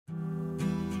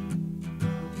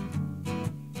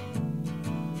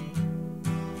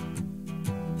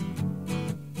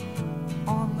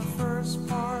first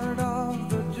part of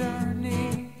the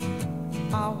journey,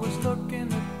 I was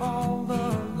looking at all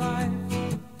the life.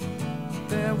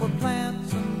 There were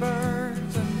plants and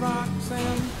birds and rocks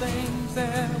and things.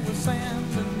 There was sand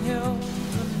and hills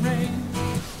and rain.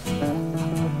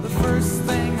 The first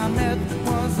thing I met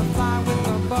was a fly with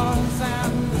a buzz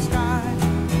and the sky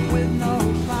with no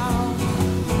clouds.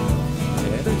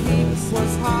 The heat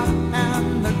was hot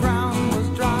and the ground was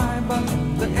dry, but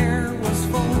the air was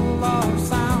full of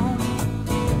sound.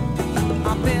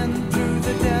 I've been through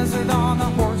the desert on a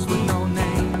horse with no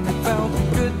name. It felt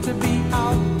good to be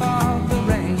out of the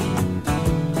rain.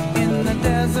 In the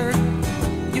desert,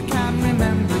 you can't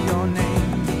remember your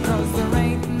name, because there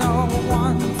ain't no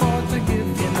one for to give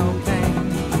you no pain.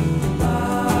 La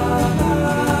la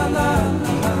la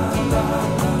la la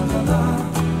la la la.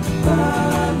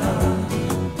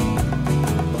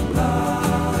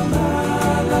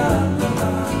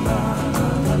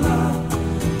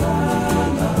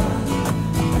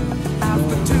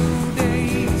 After 2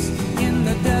 days in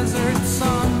the desert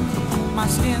sun, my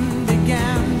skin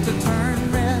began to turn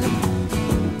red.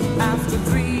 After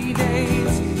 3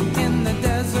 days in the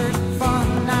desert fun,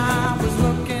 I was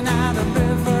looking at a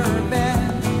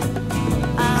riverbed,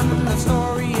 and the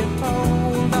story it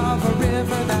told of a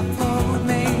river that flowed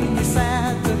made me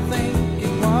sad to think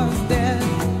it was dead.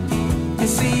 You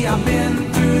see, I've been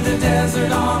through the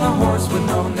desert on a horse with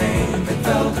no name. It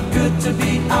felt good to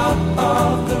be out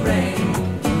of the rain.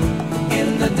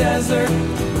 In the desert,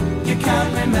 you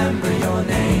can't remember your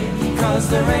name, 'cause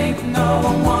there ain't no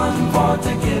one for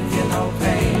to give you no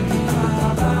pain.